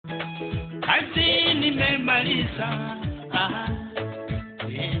kazi nimemaliza,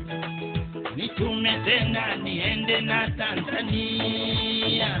 nitume tena niende na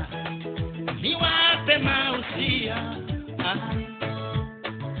Tanzania, niwape mausia.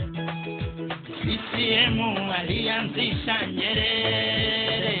 Ccm alianzisha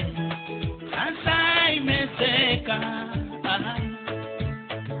Nyerere, sasa imezeka,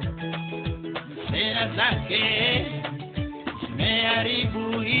 sera zake zimeharibu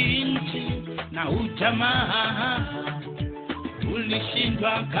nchi na ujamaa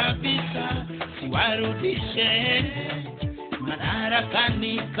ulishindwa kabisa, siwarudishe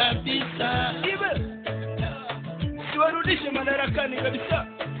madarakani kabisa, siwarudishe madarakani kabisa.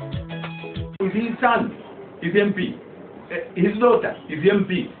 His son is MP, his daughter is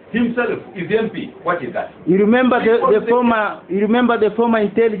MP, himself is MP. What is that? You remember the former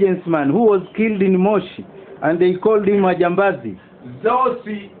intelligence man who was killed in Moshi, and they called him a Jambazi. Those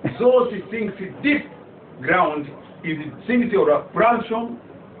things deep ground is things of corruption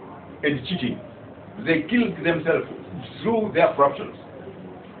and cheating. They killed themselves through their corruptions.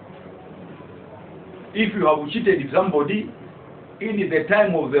 If you have cheated somebody in the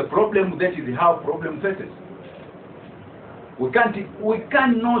time of the problem, that is how problem faces. We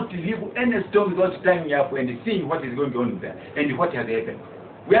cannot leave any stone without standing up and seeing what is going on there and what has happened.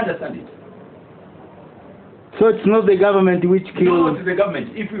 We understand it. So it's not the government which killed. No, it's the government.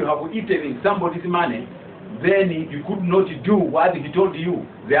 If you have eaten somebody's money, then you could not do what he told you.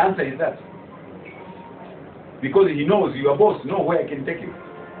 The answer is that. Because he knows your boss knows where I can take you.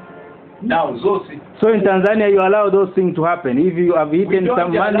 Now, so in Tanzania you allow those things to happen. If you have eaten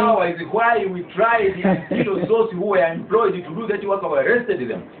some money, is why we tried to kill those who were employed to do that work. We arrested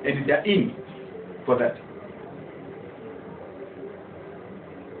them, and they are in for that.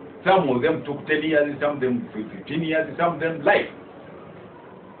 Some of them took 10 years, some of them 15 years, some of them life.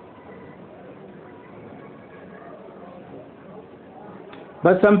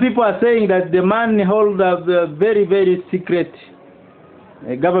 But some people are saying that the man holds a very, very secret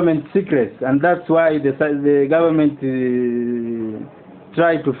government secrets, and that's why the government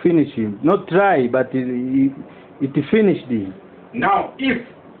tried to finish him. Not try, but it finished him. Now, if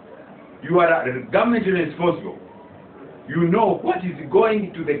you are a government responsible, you know what is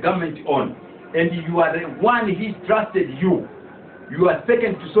going to the government on, and you are the one he trusted you. You are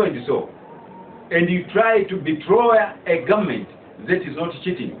second to so and so, and you try to betray a government that is not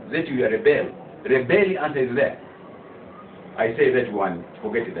cheating, that you are a rebel. Rebel answer is there. I say that one,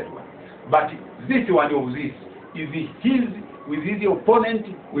 forget that one. But this one of this is his, with his opponent,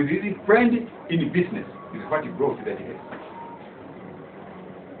 with his friend in business. Is what he brought that he has.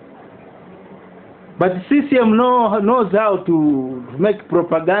 But Ccm knows how to make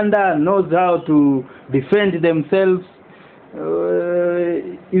propaganda, knows how to defend themselves.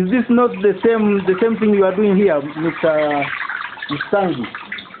 Is this not the same thing you are doing here, Mr. MSANGI?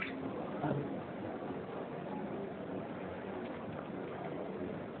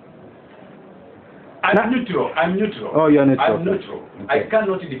 I'm neutral. Oh, you're neutral. I'm neutral. Okay. I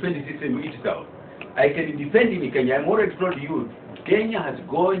cannot defend the system itself. I can defend in Kenya. I'm already told you, Kenya has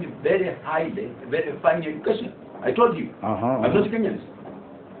gone very highly, very fine education. I told you. I'm not Kenyans.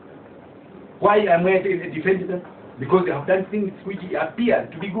 Why am I defending them? Because they have done things which appear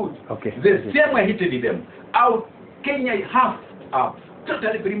to be good. Okay. The same way I hated them. Our Kenya half are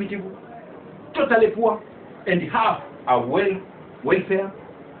totally primitive, totally poor, and half are welfare,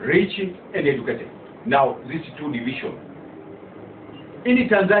 rich, and educated. Now, these two divisions. In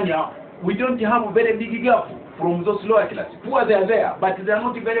Tanzania, we don't have a very big gap from those lower classes. Poor they are there, but they are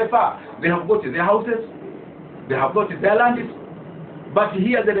not very far. They have got their houses, they have got their lands, but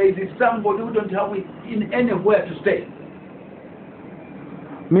here there is somebody who don't have in anywhere to stay.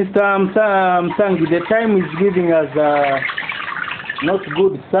 Mr. MSANGI, the time is giving us not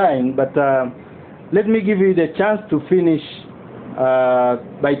good sign, but let me give you the chance to finish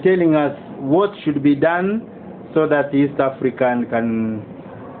by telling us what should be done so that East African can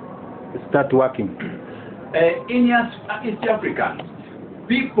start working. In East Africans,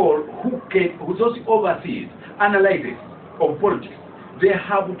 people who those overseas analysis of politics, they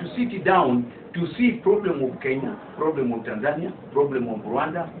have to sit down to see problem of Kenya, problem of Tanzania, problem of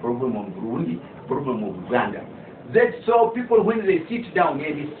Rwanda, problem of Burundi, problem of Uganda. That's so people, when they sit down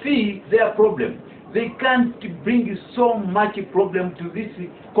and see their problem, they can't bring so much problem to this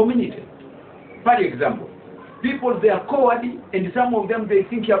community. For example, people, they are cowardly, and some of them, they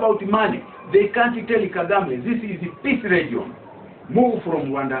think about money. They can't tell Kagame, this is a peace region. Move from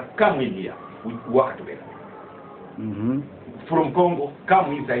Rwanda, come in here, we work together. From Congo,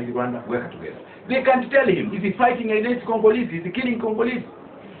 come inside Rwanda, work together. They can't tell him, he's fighting against Congolese, he's killing Congolese.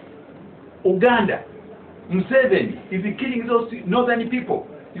 Uganda, Museveni is killing those northern people.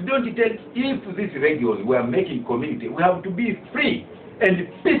 You don't tell, if this region we are making community, we have to be free and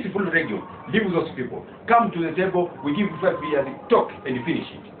peaceful region. Leave those people. Come to the table, we give 5 years, talk and finish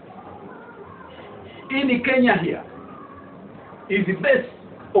it. In Kenya here, is the best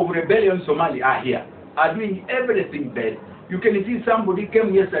of rebellion Somali are here, are doing everything best. You can see somebody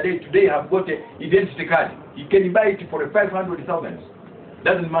came yesterday, today have got an identity card. He can buy it for 500,000.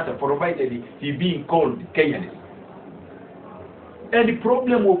 Doesn't matter, provided he being called Kenyan. And the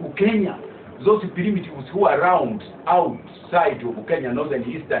problem of Kenya, those primitives who are around, outside of Kenya, northern,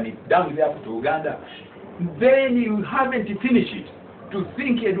 eastern, down there to Uganda, then you haven't finished it. To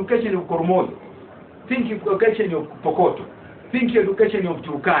think education of Koromolo, think education of Pokoto, think education of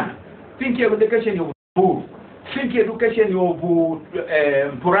Turkana, think education of Buru, think education of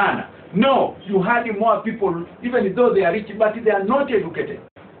Purana. No, you had more people, even though they are rich, but they are not educated.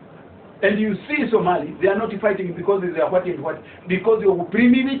 And you see Somali, they are not fighting because they are what and what, because of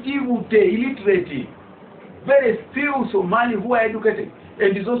primitive, illiterate. Very few Somali who are educated.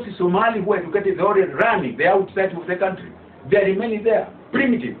 And those Somali who are educated, they are already running, they are outside of the country. They are remaining there,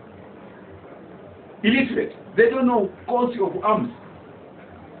 primitive, illiterate. They don't know cause of arms.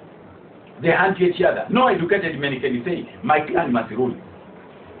 They hunt each other. No educated men can say, my clan must rule.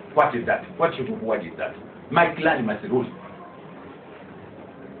 What is that? What sort of word is that? My clan must rule.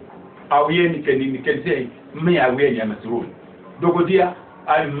 Awieni can say, me Awieni must rule. Dogodia,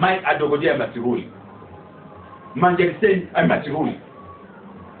 Dogodia must rule. Manjel I must rule.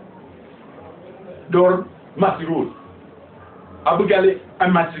 Dor must rule. Abugale, I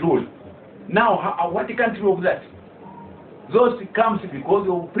must rule. Now, what country of that? Those comes because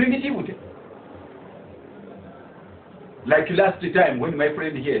of primitivity. Like last time when my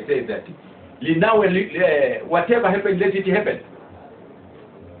friend here said that, now whatever happened, let it happen.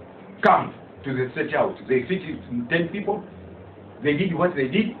 Come to the state house. They sit 10 people. They did what they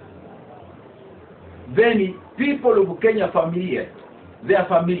did. Then people of Kenya familiar, they are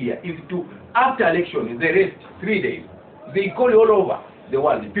familiar. If to after election, they rest 3 days. They call all over the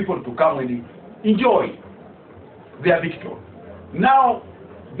world people to come and enjoy their victory. Now,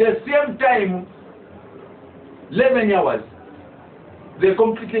 the same time, 11 hours, they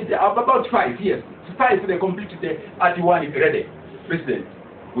completed about 5 years. 5 they completed at one ready president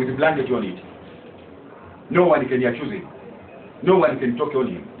with a blanket on it. No one can accuse him. No one can talk on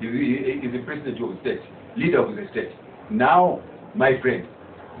him. He is the president of the state, leader of the state. Now, my friend,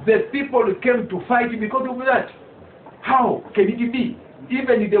 the people came to fight because of that. How can it be?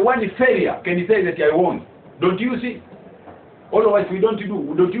 Even the one failure can say that I won. Don't you see? Otherwise we don't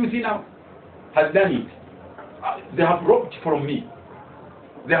do. Don't you see now? Has done it. They have robbed from me.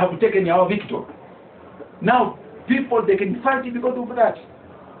 They have taken our victory. Now people, they can fight it because of that.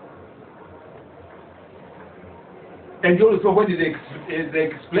 And also when they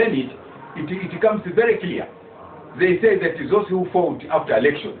explain it becomes very clear. They say that those who fought after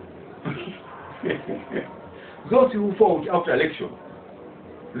election, those who fought after election,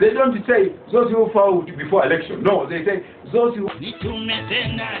 they don't say those who fought before election. No, they say those who... Nitume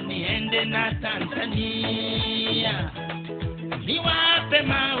tena niende na Tanzania, niwape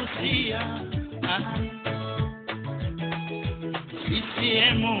mausia.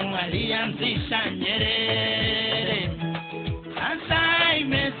 Ccm alianzisha Nyerere, sasa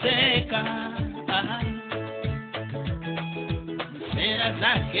imeseka. Sera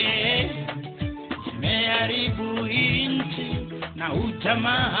zake zimeharibu nchi na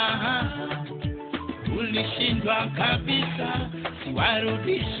ujamaa ulishindwa kabisa,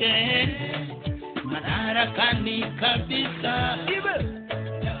 siwarudishe madarakani kabisa.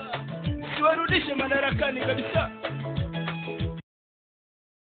 Siwarudishe madarakani kabisa.